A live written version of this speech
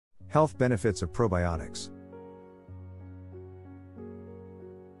Health benefits of probiotics.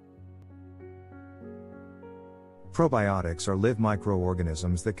 Probiotics are live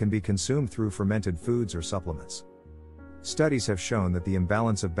microorganisms that can be consumed through fermented foods or supplements. Studies have shown that the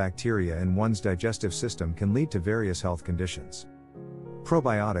imbalance of bacteria in one's digestive system can lead to various health conditions.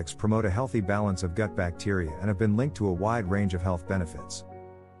 Probiotics promote a healthy balance of gut bacteria and have been linked to a wide range of health benefits.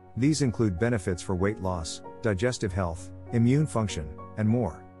 These include benefits for weight loss, digestive health, immune function, and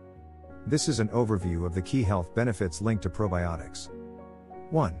more. This is an overview of the key health benefits linked to probiotics.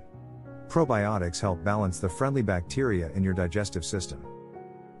 1. Probiotics help balance the friendly bacteria in your digestive system.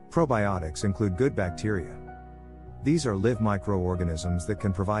 Probiotics include good bacteria. These are live microorganisms that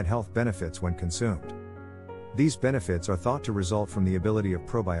can provide health benefits when consumed. These benefits are thought to result from the ability of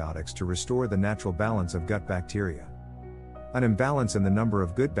probiotics to restore the natural balance of gut bacteria. An imbalance in the number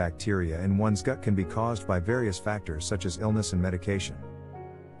of good bacteria in one's gut can be caused by various factors such as illness and medication.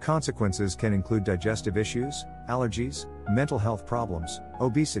 Consequences can include digestive issues, allergies, mental health problems,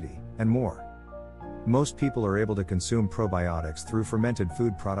 obesity, and more. Most people are able to consume probiotics through fermented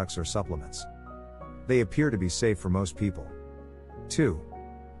food products or supplements. They appear to be safe for most people. 2.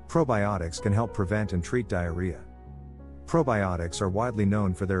 Probiotics can help prevent and treat diarrhea. Probiotics are widely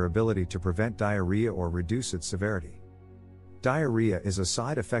known for their ability to prevent diarrhea or reduce its severity. Diarrhea is a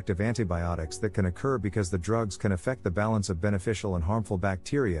side effect of antibiotics that can occur because the drugs can affect the balance of beneficial and harmful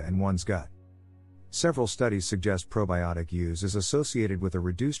bacteria in one's gut. Several studies suggest probiotic use is associated with a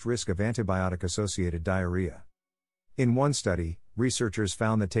reduced risk of antibiotic-associated diarrhea. In one study, researchers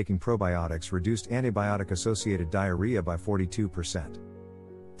found that taking probiotics reduced antibiotic-associated diarrhea by 42%.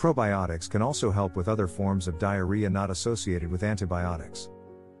 Probiotics can also help with other forms of diarrhea not associated with antibiotics.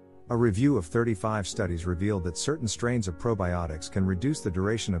 A review of 35 studies revealed that certain strains of probiotics can reduce the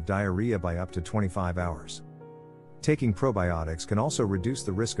duration of diarrhea by up to 25 hours. Taking probiotics can also reduce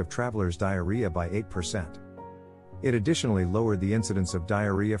the risk of travelers' diarrhea by 8%. It additionally lowered the incidence of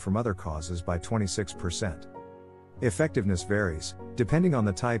diarrhea from other causes by 26%. Effectiveness varies, depending on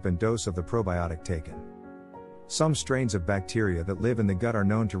the type and dose of the probiotic taken. Some strains of bacteria that live in the gut are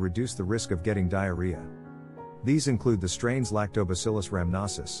known to reduce the risk of getting diarrhea. These include the strains Lactobacillus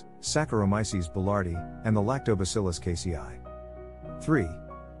rhamnosus, Saccharomyces boulardii, and the Lactobacillus casei. 3.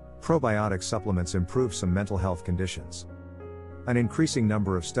 Probiotic supplements improve some mental health conditions. An increasing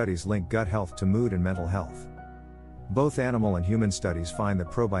number of studies link gut health to mood and mental health. Both animal and human studies find that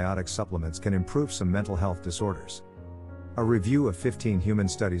probiotic supplements can improve some mental health disorders. A review of 15 human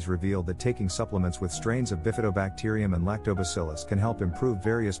studies revealed that taking supplements with strains of Bifidobacterium and Lactobacillus can help improve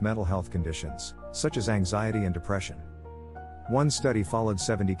various mental health conditions, such as anxiety and depression. One study followed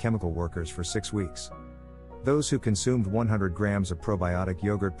 70 chemical workers for 6 weeks. Those who consumed 100 grams of probiotic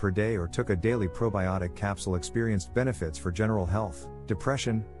yogurt per day or took a daily probiotic capsule experienced benefits for general health,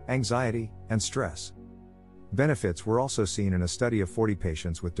 depression, anxiety, and stress. Benefits were also seen in a study of 40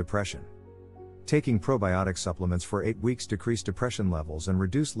 patients with depression. Taking probiotic supplements for 8 weeks decreased depression levels and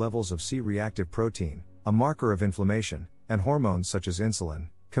reduced levels of C-reactive protein, a marker of inflammation, and hormones such as insulin,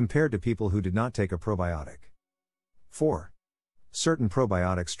 compared to people who did not take a probiotic. 4. Certain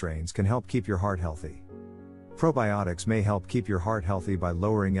probiotic strains can help keep your heart healthy. Probiotics may help keep your heart healthy by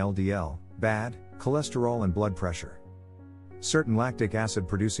lowering LDL, bad cholesterol, and blood pressure. Certain lactic acid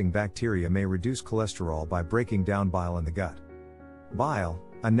producing bacteria may reduce cholesterol by breaking down bile in the gut. Bile,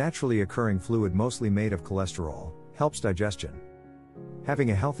 a naturally occurring fluid mostly made of cholesterol, helps digestion. Having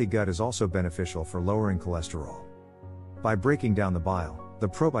a healthy gut is also beneficial for lowering cholesterol. By breaking down the bile, the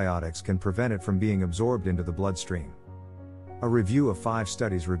probiotics can prevent it from being absorbed into the bloodstream. A review of 5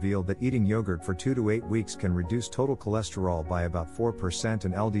 studies revealed that eating yogurt for 2 to 8 weeks can reduce total cholesterol by about 4%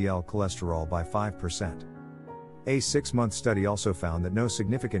 and LDL cholesterol by 5%. A 6-month study also found that no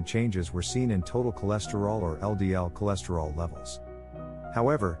significant changes were seen in total cholesterol or LDL cholesterol levels.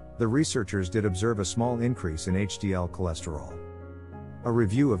 However, the researchers did observe a small increase in HDL cholesterol. A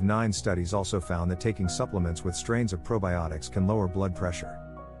review of 9 studies also found that taking supplements with strains of probiotics can lower blood pressure.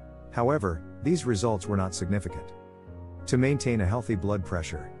 However, these results were not significant. To maintain a healthy blood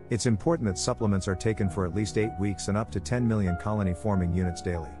pressure, it's important that supplements are taken for at least 8 weeks and up to 10 million colony-forming units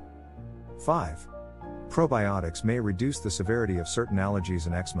daily. 5. Probiotics may reduce the severity of certain allergies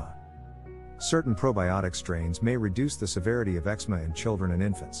and eczema. Certain probiotic strains may reduce the severity of eczema in children and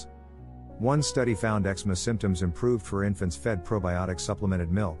infants. One study found eczema symptoms improved for infants fed probiotic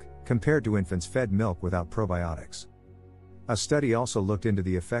supplemented milk, compared to infants fed milk without probiotics. A study also looked into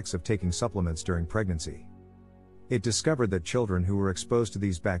the effects of taking supplements during pregnancy. It discovered that children who were exposed to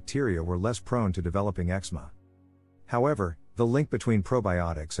these bacteria were less prone to developing eczema. However, the link between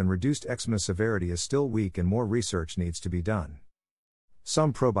probiotics and reduced eczema severity is still weak and more research needs to be done.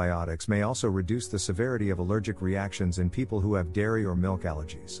 Some probiotics may also reduce the severity of allergic reactions in people who have dairy or milk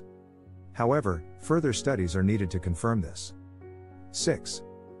allergies. However, further studies are needed to confirm this. 6.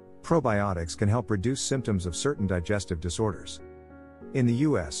 Probiotics can help reduce symptoms of certain digestive disorders. In the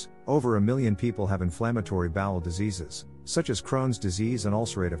US, over 1 million people have inflammatory bowel diseases, such as Crohn's disease and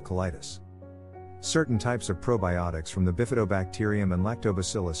ulcerative colitis. Certain types of probiotics from the Bifidobacterium and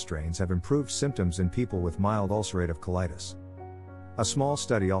Lactobacillus strains have improved symptoms in people with mild ulcerative colitis. A small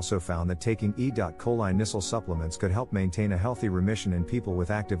study also found that taking E. coli Nissl supplements could help maintain a healthy remission in people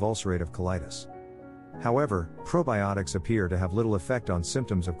with active ulcerative colitis. However, probiotics appear to have little effect on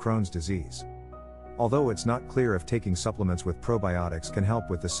symptoms of Crohn's disease. Although it's not clear if taking supplements with probiotics can help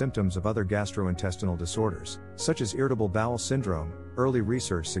with the symptoms of other gastrointestinal disorders, such as irritable bowel syndrome, early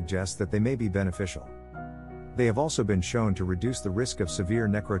research suggests that they may be beneficial. They have also been shown to reduce the risk of severe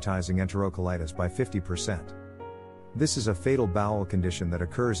necrotizing enterocolitis by 50%. This is a fatal bowel condition that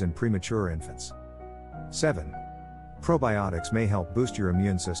occurs in premature infants. 7. Probiotics may help boost your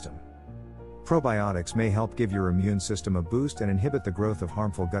immune system. Probiotics may help give your immune system a boost and inhibit the growth of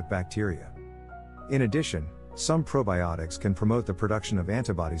harmful gut bacteria. In addition, some probiotics can promote the production of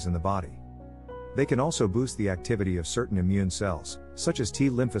antibodies in the body. They can also boost the activity of certain immune cells, such as T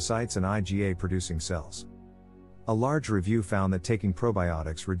lymphocytes and IgA-producing cells. A large review found that taking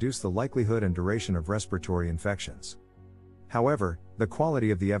probiotics reduced the likelihood and duration of respiratory infections. However, the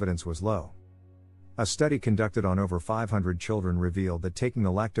quality of the evidence was low. A study conducted on over 500 children revealed that taking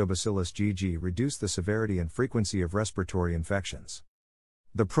the Lactobacillus GG reduced the severity and frequency of respiratory infections.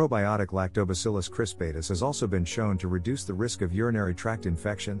 The probiotic Lactobacillus crispatus has also been shown to reduce the risk of urinary tract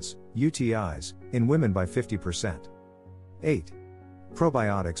infections, UTIs, in women by 50%. 8.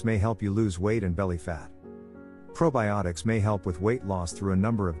 Probiotics may help you lose weight and belly fat. Probiotics may help with weight loss through a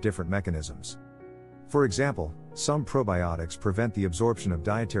number of different mechanisms. For example, some probiotics prevent the absorption of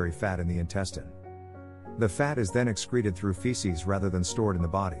dietary fat in the intestine. The fat is then excreted through feces rather than stored in the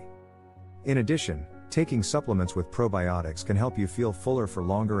body. In addition, taking supplements with probiotics can help you feel fuller for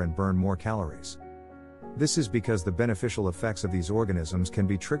longer and burn more calories. This is because the beneficial effects of these organisms can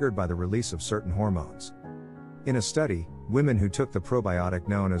be triggered by the release of certain hormones. In a study, women who took the probiotic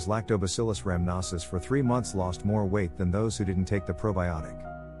known as Lactobacillus rhamnosus for 3 months lost more weight than those who didn't take the probiotic.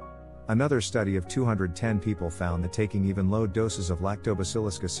 Another study of 210 people found that taking even low doses of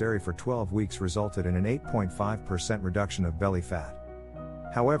Lactobacillus gasseri for 12 weeks resulted in an 8.5% reduction of belly fat.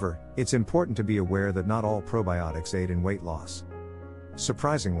 However, it's important to be aware that not all probiotics aid in weight loss.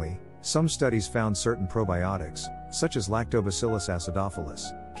 Surprisingly, some studies found certain probiotics, such as Lactobacillus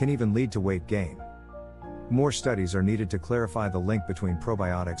acidophilus, can even lead to weight gain. More studies are needed to clarify the link between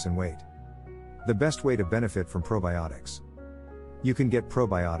probiotics and weight. The best way to benefit from probiotics. You can get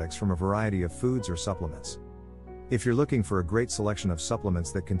probiotics from a variety of foods or supplements. If you're looking for a great selection of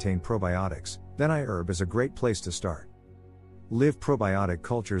supplements that contain probiotics, then iHerb is a great place to start. Live probiotic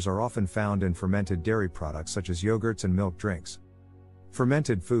cultures are often found in fermented dairy products such as yogurts and milk drinks.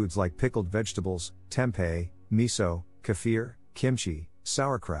 Fermented foods like pickled vegetables, tempeh, miso, kefir, kimchi,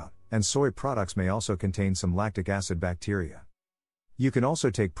 sauerkraut, and soy products may also contain some lactic acid bacteria. You can also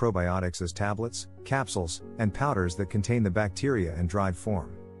take probiotics as tablets, capsules, and powders that contain the bacteria in dried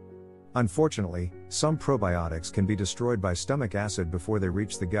form. Unfortunately, some probiotics can be destroyed by stomach acid before they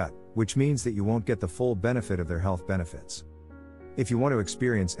reach the gut, which means that you won't get the full benefit of their health benefits. If you want to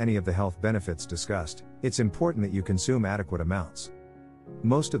experience any of the health benefits discussed, it's important that you consume adequate amounts.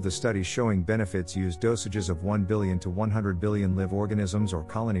 Most of the studies showing benefits use dosages of 1 billion to 100 billion live organisms or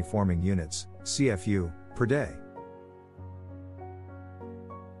colony-forming units, CFU, per day.